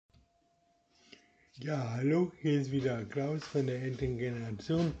Ja, hallo, hier ist wieder Klaus von der älteren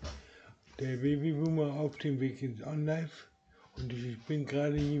Generation, der Babyboomer auf dem Weg ins On-Life. Und ich bin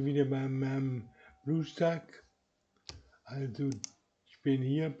gerade hier wieder bei meinem Bluestack. Also ich bin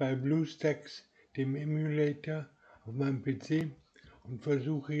hier bei Bluestacks, dem Emulator, auf meinem PC und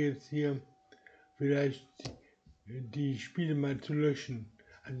versuche jetzt hier vielleicht die Spiele mal zu löschen.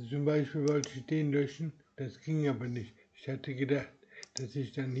 Also zum Beispiel wollte ich den löschen, das ging aber nicht. Ich hatte gedacht, dass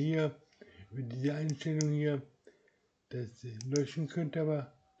ich dann hier über diese Einstellung hier das löschen könnte,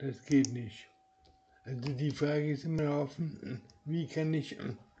 aber das geht nicht. Also die Frage ist immer offen, wie kann ich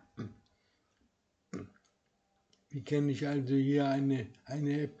also hier eine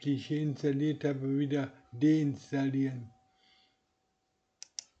App, die ich hier installiert habe, wieder deinstallieren.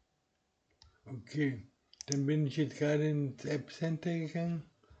 Okay, dann bin ich jetzt gerade ins App Center gegangen,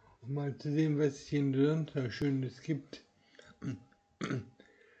 um mal zu sehen, was es hier sonst noch Schönes gibt.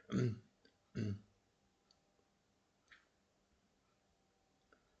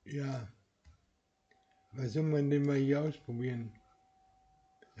 Ja, was soll man denn mal hier ausprobieren?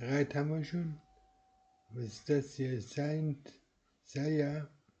 Reit haben wir schon. Was ist das hier? Saya.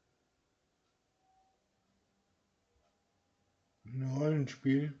 Ein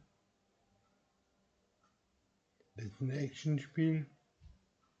Rollenspiel. Das ist ein Actionspiel.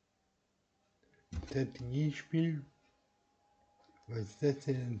 Strategiespiel. Was ist das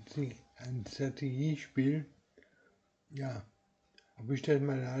denn? Ein Strategiespiel. Ja, ob ich das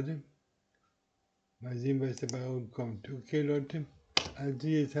mal lade. Mal sehen, was dabei rumkommt. Okay, Leute. Also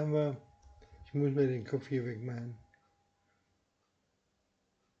jetzt haben wir. Ich muss mal den Kopf hier wegmachen.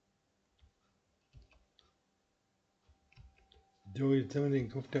 So, jetzt haben wir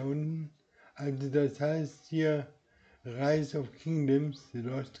den Kopf da unten. Also das heißt hier Rise of Kingdoms, The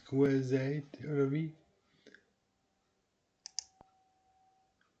Lost Crusade, oder wie?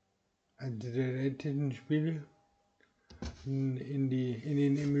 Also der ältesten Spiele in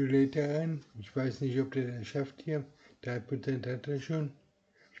den Emulator rein. Ich weiß nicht, ob der das schafft hier. 3% hat er schon.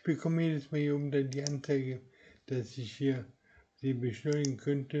 Ich bekomme jedes Mal hier oben dann die Anzeige, dass ich hier sie beschleunigen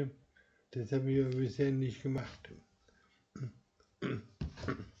könnte. Das habe ich aber bisher nicht gemacht.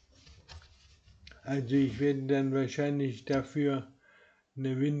 Also ich werde dann wahrscheinlich dafür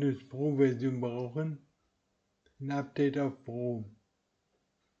eine Windows Pro Version brauchen. Ein Update auf Pro.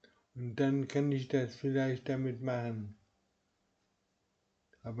 Und dann kann ich das vielleicht damit machen.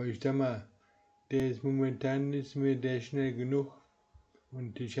 Aber ich sag mal, momentan ist mir der schnell genug.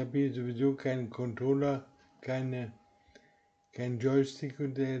 Und ich habe hier sowieso keinen Controller, keinen Joystick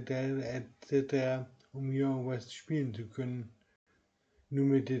etc., um hier irgendwas spielen zu können. Nur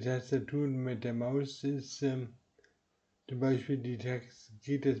mit der Tastatur und mit der Maus ist zum Beispiel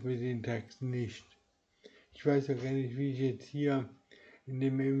geht das mit den Tasten nicht. Ich weiß auch gar nicht, wie ich jetzt hier in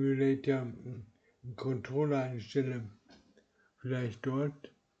dem Emulator einen Controller einstelle. Vielleicht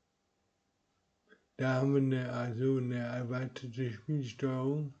dort. Da haben wir eine erweiterte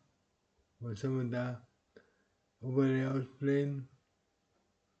Spielsteuerung. Was haben wir da? Overlay ausplayen.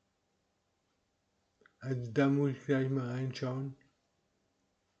 Also da muss ich gleich mal reinschauen.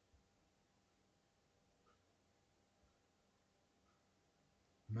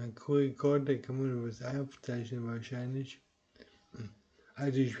 Makrorekorder kann man was aufzeichnen wahrscheinlich.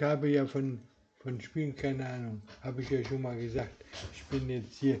 Also ich habe ja von Spielen keine Ahnung, habe ich ja schon mal gesagt. Ich bin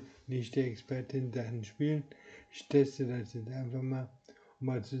jetzt hier nicht der Experte in Sachen Spielen. Ich teste das jetzt einfach mal, um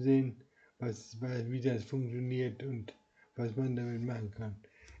mal zu sehen, wie das funktioniert und was man damit machen kann.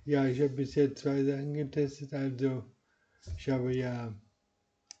 Ja, ich habe bisher 2 Sachen getestet. Also ich habe ja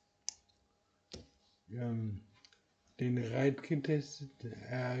den Reit getestet,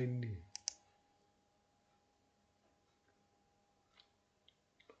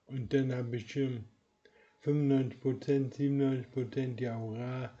 und dann habe ich 95%, 97%, ja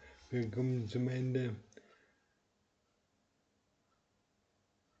hurra, wir kommen zum Ende.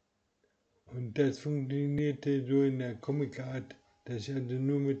 Und das funktionierte so in der Comic-Art, dass ich also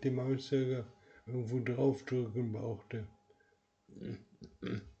nur mit dem Mauszeiger irgendwo draufdrücken brauchte.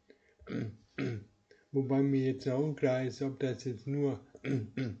 Wobei mir jetzt auch unklar ist, ob das jetzt nur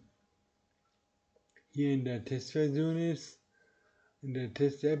hier in der Testversion ist, in der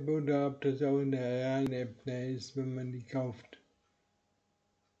Test-App, oder ob das auch in der realen App da ist, wenn man die kauft.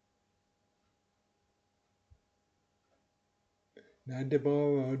 Na, der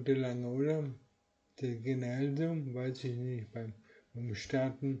braucht aber heute lange, oder? Das generell so, weiß ich nicht, beim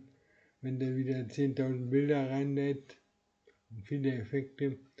Starten, wenn der wieder 10.000 Bilder reinlädt und viele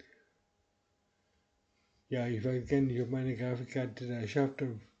Effekte. Ja, ich weiß gar nicht, ob meine Grafikkarte das schafft,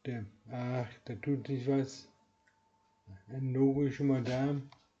 da tut sich was. Ein Logo ist schon mal da.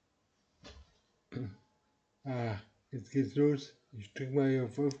 Ah, jetzt geht's los. Ich drücke mal hier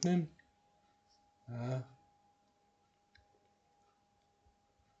auf Öffnen. Ah.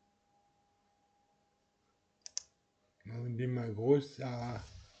 Machen die mal groß. Ah.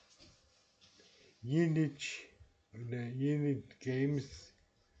 Unit oder Unit Games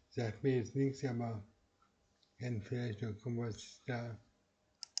sagt mir jetzt nichts, aber kann vielleicht noch kommen, was da.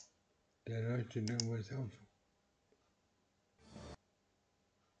 Da leuchtet irgendwas auf.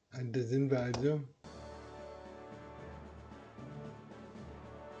 Und da sind wir also.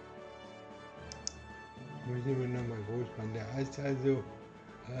 Ich muss immer noch mal groß machen. Der heißt also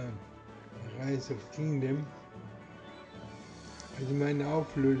Rise of Kingdom. Also meine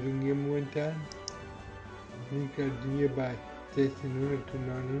Auflösung hier momentan liegt also hier bei 1600 zu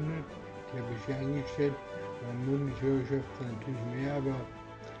 900. Die habe ich hier eingestellt. Mein Monitor schafft natürlich mehr, aber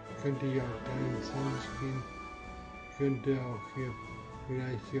könnte ich auch 23 gehen. Ich könnte auch hier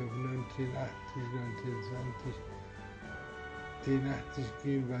vielleicht hier auf 1980, 1920, 1080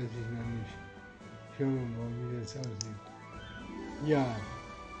 gehen, weiß ich noch nicht. Schauen wir mal, wie das aussieht. Ja,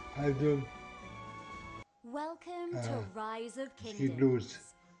 also Welcome to Rise of es geht Kingdoms. los.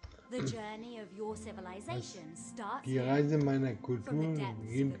 The journey of your civilization starts Die here. Reise meiner Kultur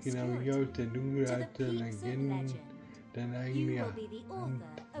beginnt genau hier aus der Dunkelheit der Legenden, dein You eigener will be the Hand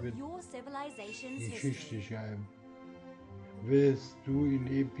author of wird your civilization's Geschichte history. schreiben. Wirst du in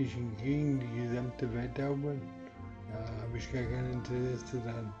epischen Kriegen die gesamte Welt erobern? Ja, habe ich gar kein Interesse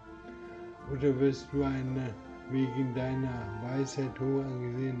daran. Oder wirst du eine wegen deiner Weisheit hoch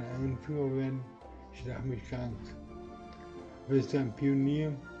angesehene Anführer werden? Ich lach mich krank. Wirst du ein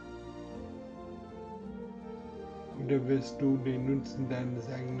Pionier? Oder wirst du den Nutzen deines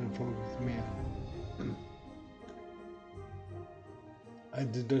eigenen Volkes mehr?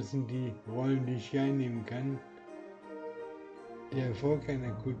 Also das sind die Rollen, die ich hier einnehmen kann. Der Erfolg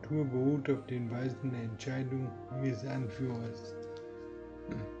einer Kultur beruht auf den weisen Entscheidungen ihres Anführers.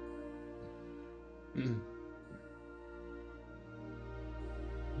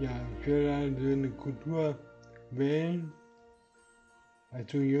 Ja, ich werde also eine Kultur wählen.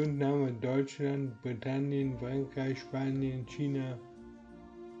 Also hier unten haben wir Deutschland, Britannien, Frankreich, Spanien, China.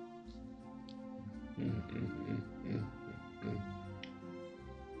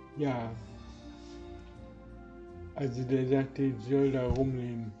 Ja, also der sagte, ich soll da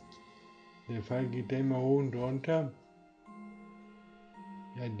rumleben. Der Fall geht immer hoch und runter.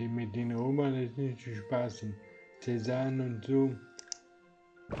 Ja, die mit den Römern ist nicht zu spaßen. Cäsaren und so.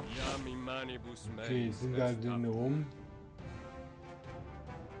 Okay, jetzt sind wir also in Rom.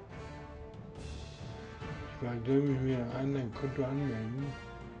 Ich soll mich mit einem anderen Konto anmelden.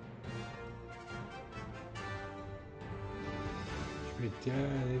 Spezial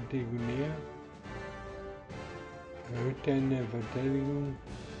Legionär. Erhöht deine Verteidigung.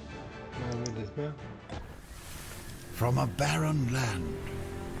 Machen wir das mal. From a barren land,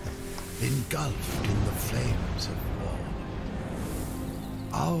 engulfed in the flames of war,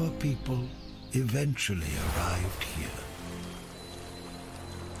 our people eventually arrived here.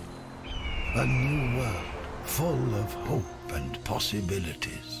 A new world full of hope and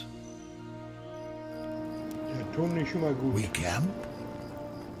possibilities. Der Ton ist schon mal gut. We camp,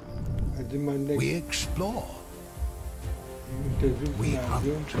 Also man denkt, we explore, untersuchen we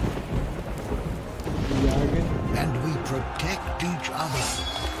also, hunt, die jagen. and we protect each other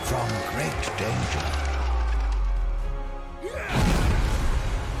from great danger.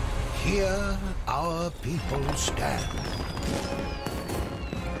 Here our people stand,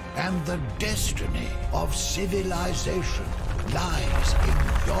 and the destiny of civilization lies in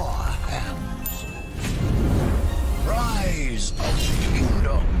your hands. Rise of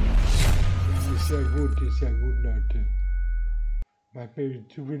Kingdom. Ist ja gut, Leute. Macht mir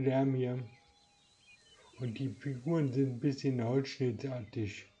zu viel Lärm hier. Und die Figuren sind ein bisschen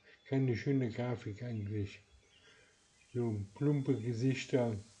holzschnittartig. Keine schöne Grafik eigentlich. So plumpe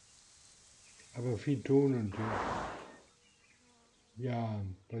Gesichter. Aber viel Ton und so. Ja,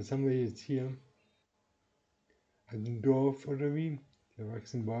 was haben wir jetzt hier? Also ein Dorf oder wie? Da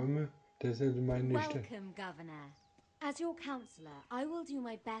wachsen Bäume. Das ist also meine Stadt. Welcome, Governor. As your counselor, I will do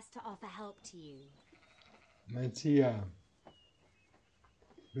my best to offer help to you. Meinst du ja?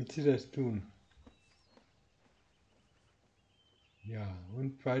 Willst du das tun? Ja,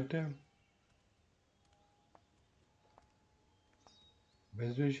 und weiter?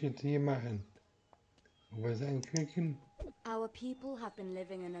 Was soll ich jetzt hier machen? Und was anklicken? Our people have been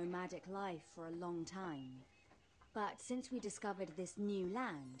living a nomadic life for a long time. But since we discovered this new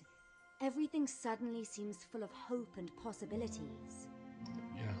land, everything suddenly seems full of hope and possibilities.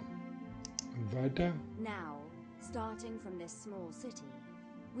 Ja. Und weiter? Now, starting from this small city,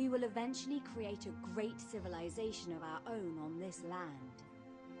 we will eventually create a great civilization of our own on this land.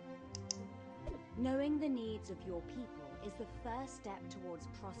 Knowing the needs of your people is the first step towards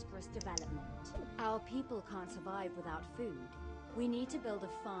prosperous development. Our people can't survive without food. We need to build a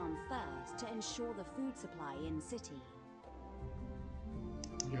farm first to ensure the food supply in city.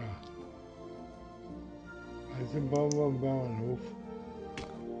 Ja. Also bauen wir einen Bauernhof.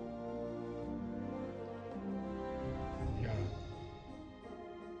 Ja.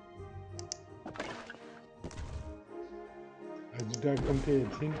 Also da kommt er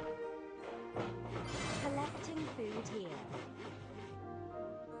jetzt hin. Collecting food here.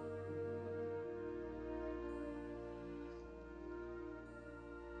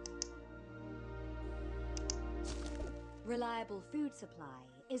 Reliable food supply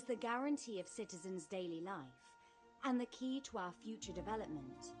is the guarantee of citizens' daily life and the key to our future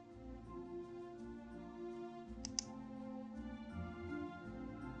development.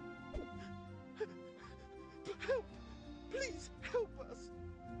 Help! Please help us!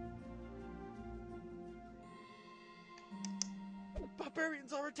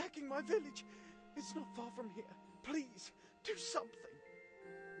 Barbarians are attacking my village. It's not far from here. Please, do something.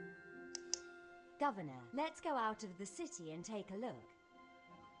 Governor, let's go out of the city and take a look.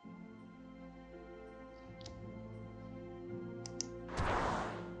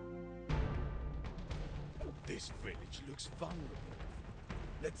 This village looks vulnerable.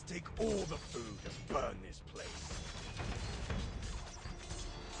 Let's take all the food and burn this place.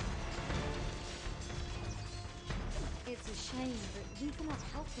 It's a shame, but we cannot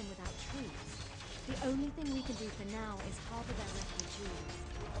help them without troops. The only thing we can do for now is harbor their refugees.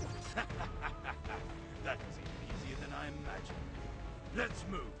 That was even easier than I imagined. Let's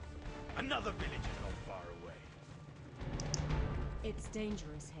move. Another village is not far away. It's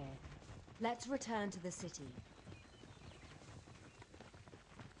dangerous here. Let's return to the city.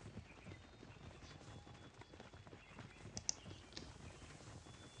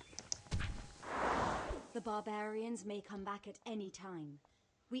 The barbarians may come back at any time.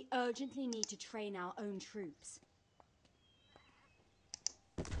 We urgently need to train our own troops.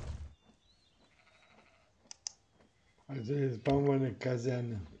 Also jetzt bauen wir eine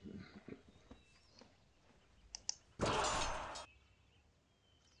Kaserne.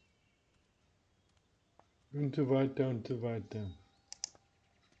 Und so weiter und so weiter.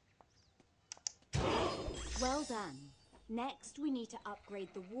 Well done. Next, we need to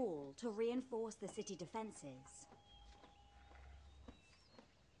upgrade the wall to reinforce the city defenses.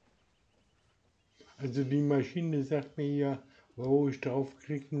 Also die Maschine sagt mir ja, wo ich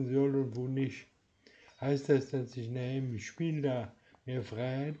draufklicken soll und wo nicht. Heißt das, dass ich nachher im Spiel da mehr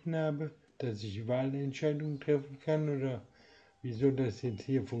Freiheiten habe, dass ich Wahlentscheidungen treffen kann, oder wie soll das jetzt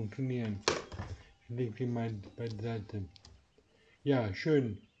hier funktionieren? Ich lege die mal beiseite. Ja,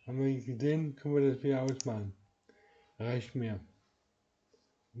 schön. Haben wir gesehen, können wir das wieder ausmachen. Reicht mir.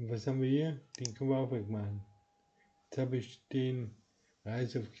 Und was haben wir hier? Den können wir auch wegmachen. Jetzt habe ich den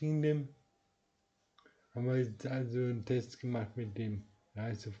Rise of Kingdom. Haben wir jetzt also einen Test gemacht mit dem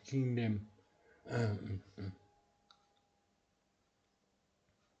Rise of Kingdom.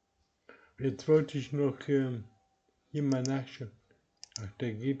 Jetzt wollte ich noch hier mal nachschauen. Ach,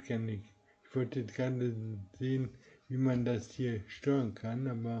 der geht gar nicht. Ich wollte jetzt gerade sehen, wie man das hier steuern kann,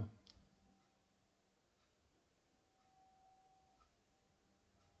 aber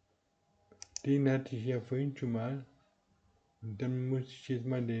den hatte ich ja vorhin schon mal. Und dann muss ich jetzt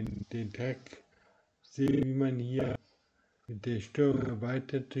mal den Track sehen, wie man hier mit der Steuerung,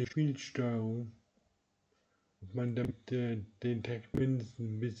 erweiterte Spielsteuerung, ob man damit den Track mindestens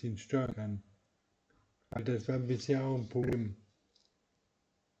ein bisschen steuern kann. Weil das war bisher auch ein Problem.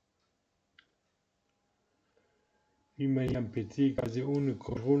 Wie man hier am PC quasi ohne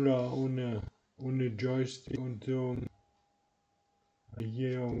Controller, ohne Joystick und so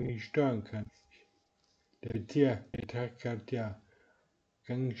hier irgendwie steuern kann. Der PC-Track hat ja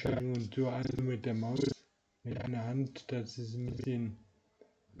Gangschaltung und so, also mit der Maus, mit einer Hand, das ist ein bisschen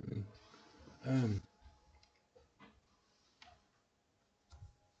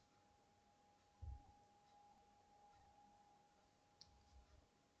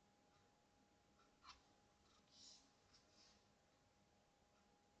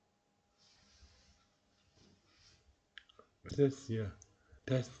was ist das hier?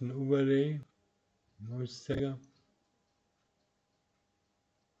 Tasten-Overlay, Mauszeiger.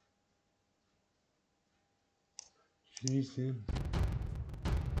 Schließen.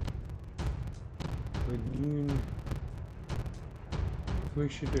 Bedienen. Wo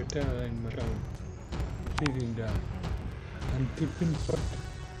steht doch da rein? Mal schauen. Was steht denn da? Antippen,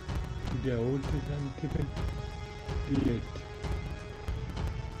 wiederholtes Antippen. Delete.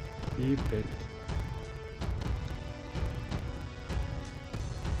 Gehbett.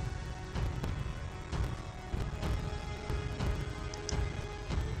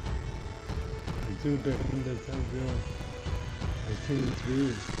 So, da kann das also als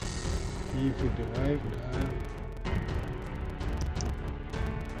weh. Die für 3 und A.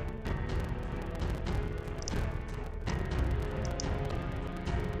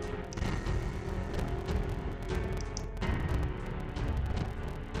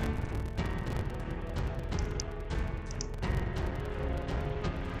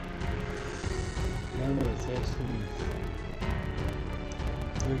 Ja, das heißt nicht.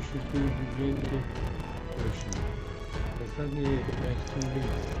 Möchtest du die Wände löschen? Das hat mir erst zum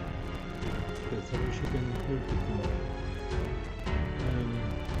links. Das habe ich schon gar nicht mitbekommen.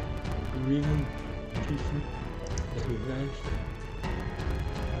 Bewegung, Schießen, das wird leicht.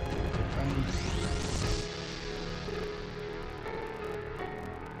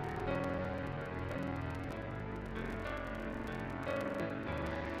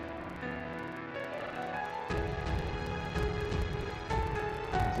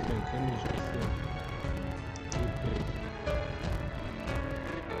 Also dann kann ich das ja.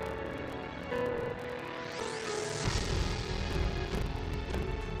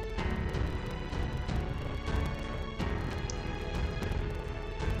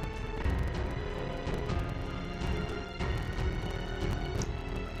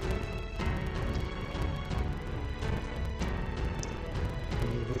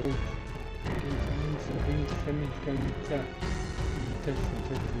 Kann ich dann nicht sagen.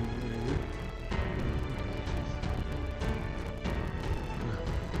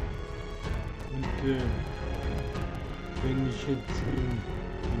 Und wenn ich jetzt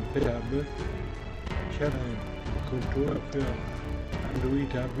ein Pad habe, ich habe einen Controller für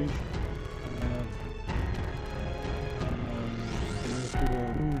Android habe ich,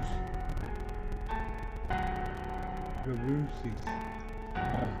 über Bluestacks4.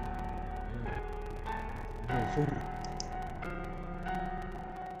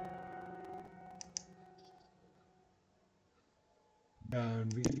 Ja,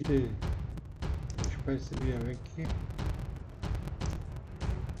 und wie geht die Speise wieder weg hier?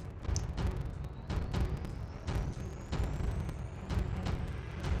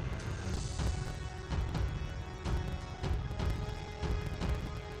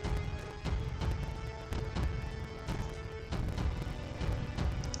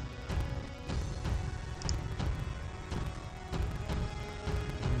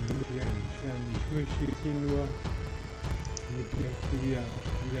 Ich möchte jetzt hier nur mit der wieder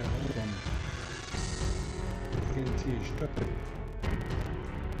rankommen. Das Ganze hier stoppen.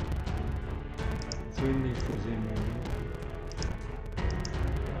 So nicht versehen werden.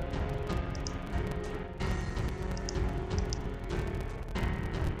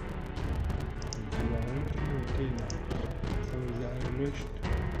 Und den. Jetzt haben wir sie alle gelöscht.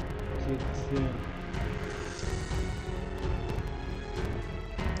 Jetzt hier.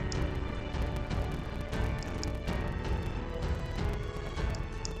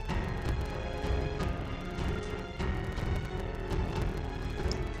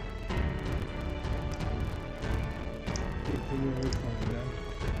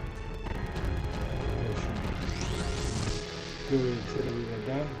 So, jetzt sind wir wieder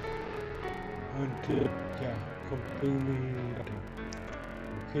da. Und ja, kommt irgendwie weiter.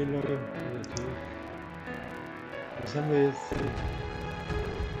 Okay Leute, wieder zurück. Was haben wir jetzt?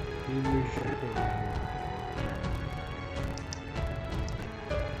 Die Möglichkeit.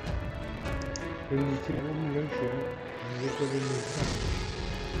 Wenn ich die oben lösche, dann wird er nicht sein.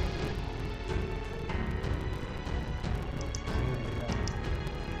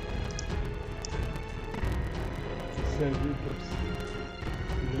 Sehr gut, das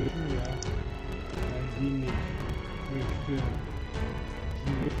löschen, ja, weil die nicht möchte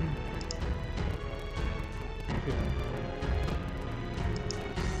die löschen. Okay.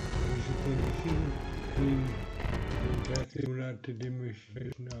 Aber ich habe dann entschieden, den 13 Monate, den möchte ich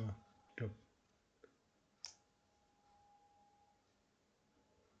löschen, aber stopp.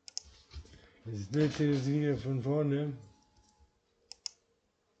 Jetzt löscht er das wieder von vorne.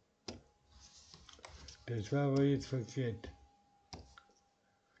 Das war aber jetzt verkehrt.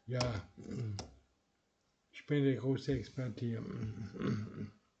 Ja, ich bin der große Experte hier.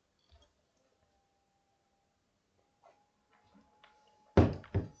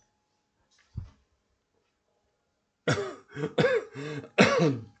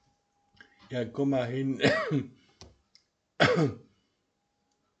 Ja, komm mal hin.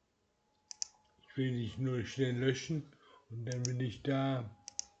 Ich will dich nur schnell löschen und dann will ich da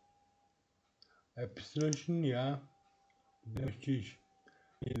Apps löschen, ja. Dann möchte ich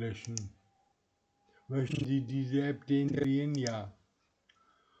löschen. Möchten Sie diese App deinstallieren? Ja.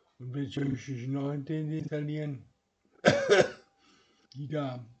 Und welche möchte ich noch deinstallieren?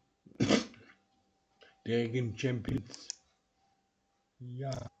 Sida. Dragon Champions.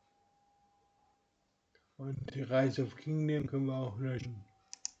 Ja. Und die Rise of Kingdom können wir auch löschen.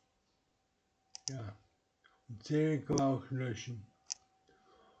 Ja. Und Zähle können wir auch löschen.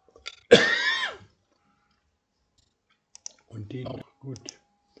 Und den auch gut.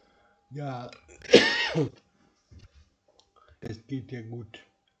 Ja. Das geht ja gut.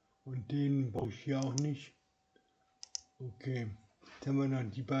 Und den brauche ich hier auch nicht. Okay. Jetzt haben wir noch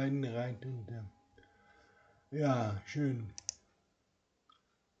die beiden rein. Und, ja, schön.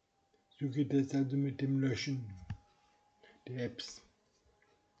 So geht es also mit dem Löschen der Apps.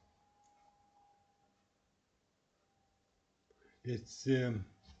 Jetzt,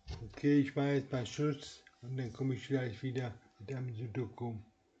 okay, ich mache jetzt mal Schluss und dann komme ich gleich wieder mit einem Sudoku.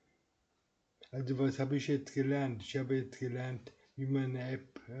 Also was habe ich jetzt gelernt? Ich habe jetzt gelernt, wie man eine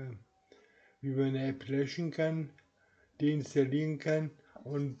App löschen kann, deinstallieren kann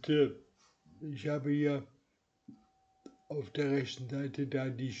und ich habe hier auf der rechten Seite da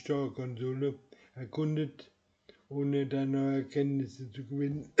die Steuerkonsole erkundet, ohne da neue Erkenntnisse zu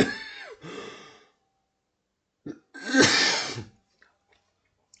gewinnen.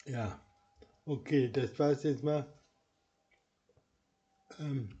 Ja, okay, das war's jetzt mal.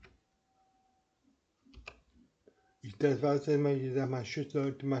 Das war's jetzt mal. Ich sag mal Tschüss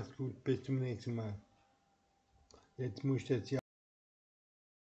Leute, macht's gut, bis zum nächsten Mal. Jetzt muss ich das hier